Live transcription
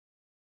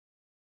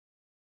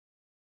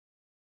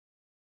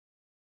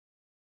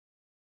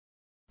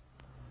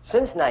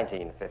Since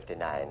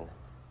 1959,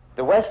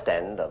 the West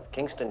End of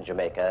Kingston,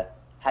 Jamaica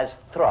has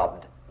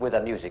throbbed with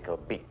a musical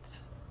beat.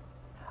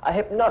 A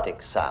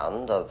hypnotic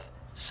sound of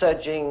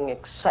surging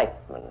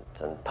excitement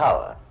and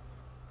power.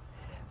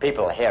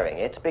 People hearing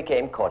it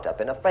became caught up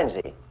in a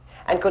frenzy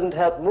and couldn't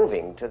help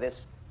moving to this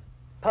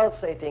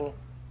pulsating,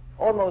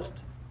 almost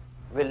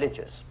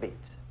religious beat.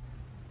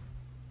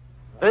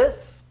 This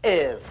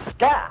is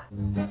ska.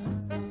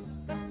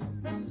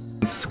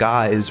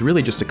 Ska is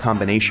really just a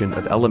combination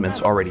of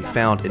elements already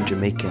found in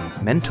Jamaican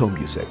mento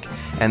music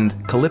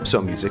and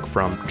calypso music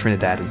from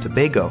Trinidad and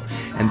Tobago,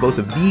 and both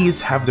of these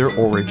have their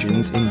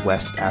origins in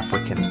West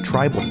African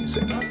tribal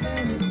music.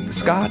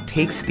 Ska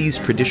takes these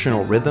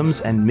traditional rhythms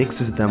and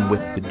mixes them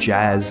with the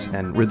jazz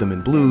and rhythm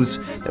and blues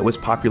that was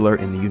popular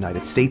in the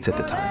United States at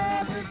the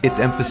time. Its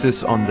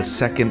emphasis on the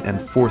second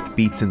and fourth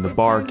beats in the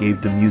bar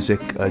gave the music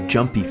a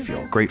jumpy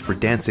feel, great for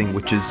dancing,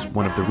 which is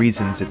one of the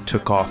reasons it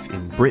took off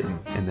in Britain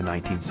in the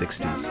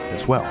 1960s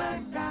as well.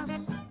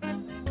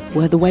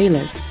 Were the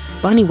Wailers,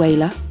 Bunny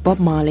Wailer, Bob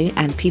Marley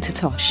and Peter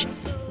Tosh.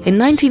 In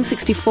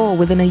 1964,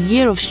 within a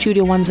year of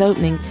Studio One's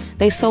opening,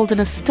 they sold an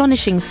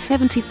astonishing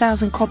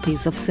 70,000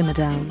 copies of Simmer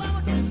Down.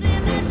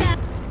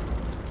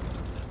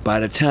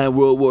 By the time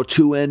World War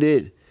II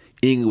ended,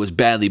 England was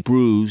badly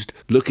bruised,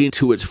 looking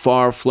to its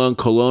far-flung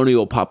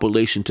colonial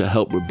population to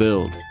help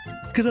rebuild.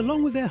 Because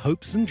along with their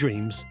hopes and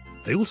dreams,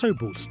 they also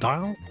brought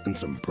style and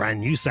some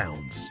brand new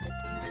sounds.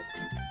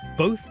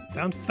 Both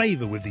found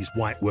favour with these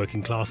white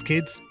working class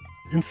kids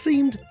and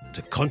seemed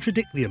to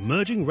contradict the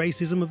emerging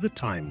racism of the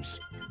times.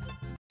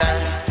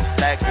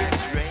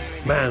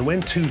 Man,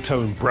 when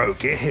two-tone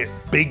broke, it hit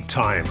big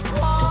time.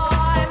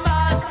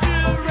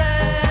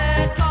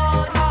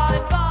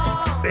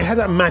 It had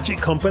that magic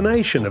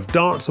combination of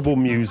danceable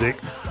music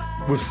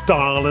with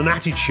style and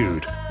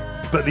attitude.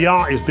 But the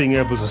art is being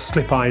able to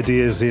slip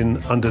ideas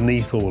in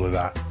underneath all of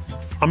that.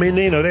 I mean,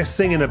 you know, they're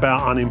singing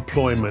about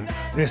unemployment,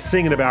 they're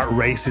singing about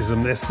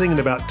racism, they're singing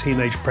about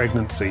teenage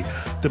pregnancy.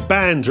 The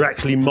bands are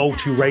actually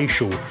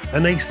multiracial,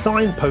 and they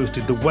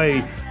signposted the way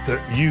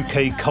that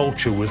UK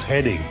culture was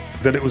heading.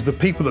 That it was the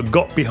people that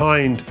got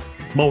behind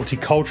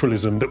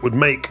multiculturalism that would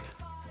make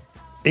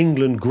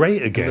England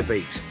great again. The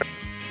beat.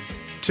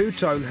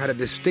 Two-Tone had a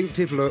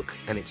distinctive look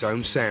and its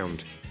own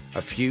sound,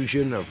 a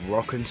fusion of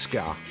rock and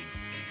ska.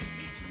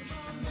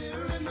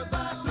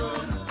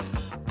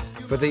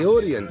 For the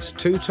audience,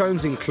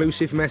 Two-Tone's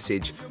inclusive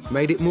message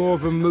made it more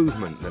of a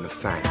movement than a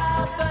fad.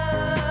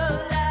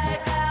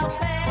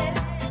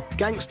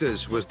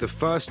 Gangsters was the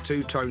first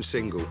Two-Tone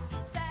single,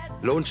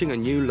 launching a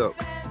new look,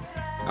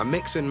 a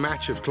mix and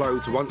match of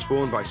clothes once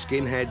worn by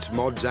skinheads,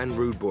 mods and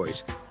rude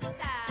boys,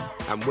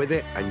 and with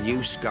it a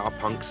new ska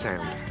punk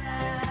sound.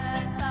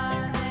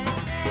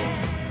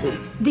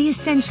 The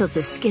essentials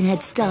of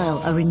skinhead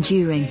style are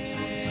enduring.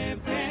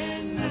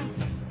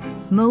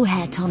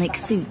 Mohair tonic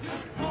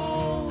suits,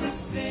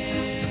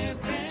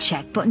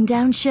 check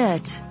button-down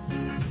shirt,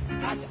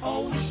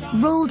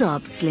 rolled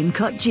up slim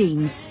cut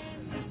jeans,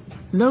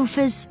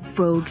 loafers,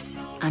 brogues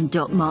and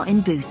Doc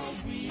Marten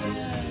boots.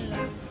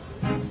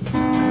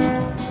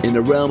 In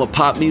the realm of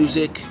pop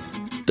music,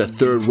 the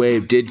third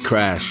wave did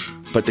crash,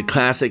 but the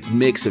classic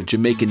mix of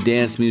Jamaican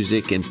dance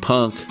music and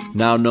punk,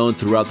 now known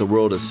throughout the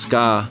world as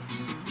ska,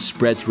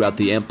 spread throughout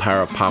the empire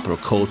of popular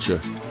culture,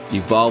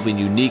 evolving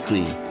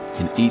uniquely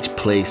in each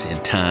place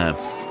and time.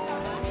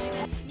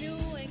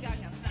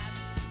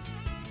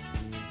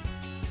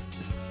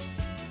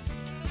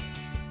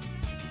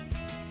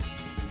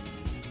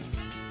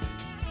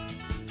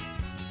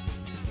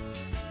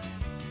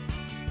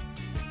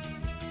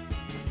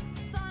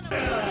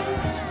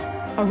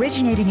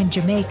 Originating in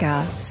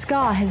Jamaica,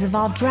 ska has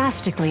evolved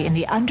drastically in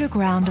the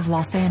underground of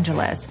Los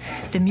Angeles.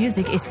 The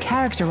music is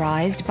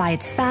characterized by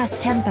its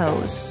fast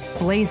tempos,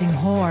 blazing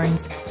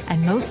horns,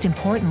 and most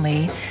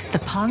importantly, the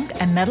punk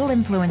and metal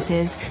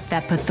influences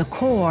that put the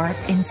core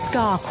in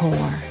ska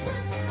core.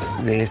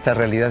 De esta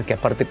realidad que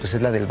aparte pues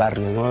es la del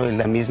barrio, ¿no?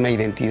 La misma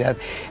identidad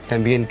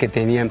también que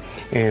tenían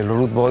los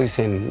Root Boys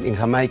en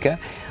Jamaica,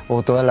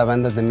 o toda la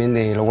banda también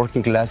de la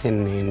Working Class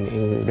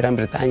en Gran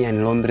Bretaña,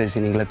 en Londres,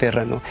 en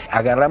Inglaterra, ¿no?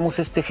 Agarramos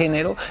este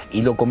género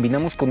y lo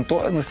combinamos con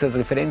todas nuestras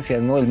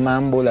referencias, ¿no? El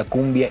mambo, la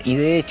cumbia y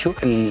de hecho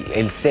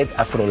el set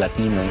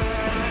afrolatino.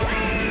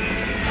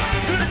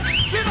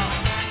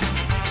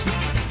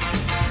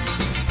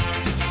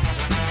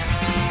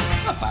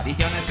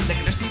 Apariciones de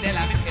Cristo y de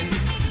la Virgen,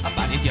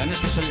 apariciones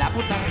que son la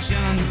puta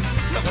versión.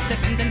 Luego te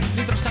venden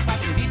litros de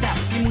papelita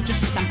y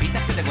muchas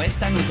estampitas que te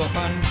cuestan un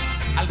cojón.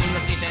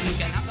 Algunos dicen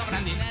que no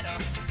cobran dinero,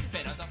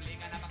 pero te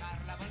obligan a pagar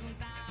la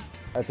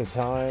voluntad. At the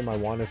time, I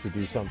wanted to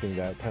do something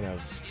that kind of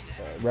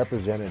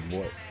represented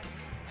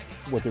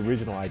what the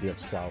original idea of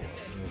ska was.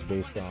 It was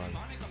based on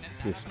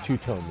this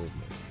two-tone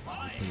movement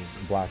between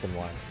black and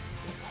white,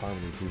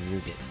 harmony through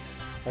music.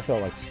 I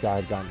felt like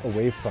ska had gotten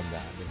away from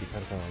that. It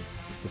became kind of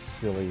like this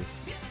silly,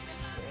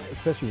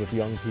 especially with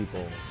young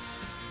people,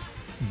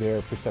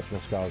 their perception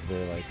of ska is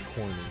very like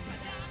corny,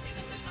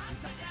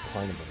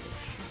 carnival-ish.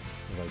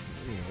 Like,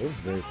 you know, it was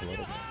very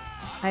political.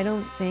 I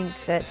don't think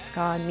that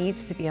ska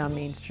needs to be on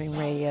mainstream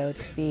radio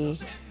to be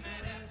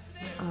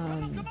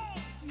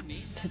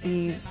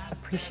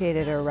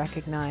appreciated or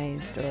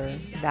recognized or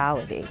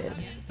validated.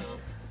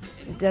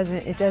 It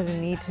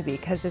doesn't need to be,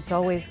 because it's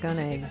always going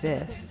to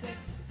exist.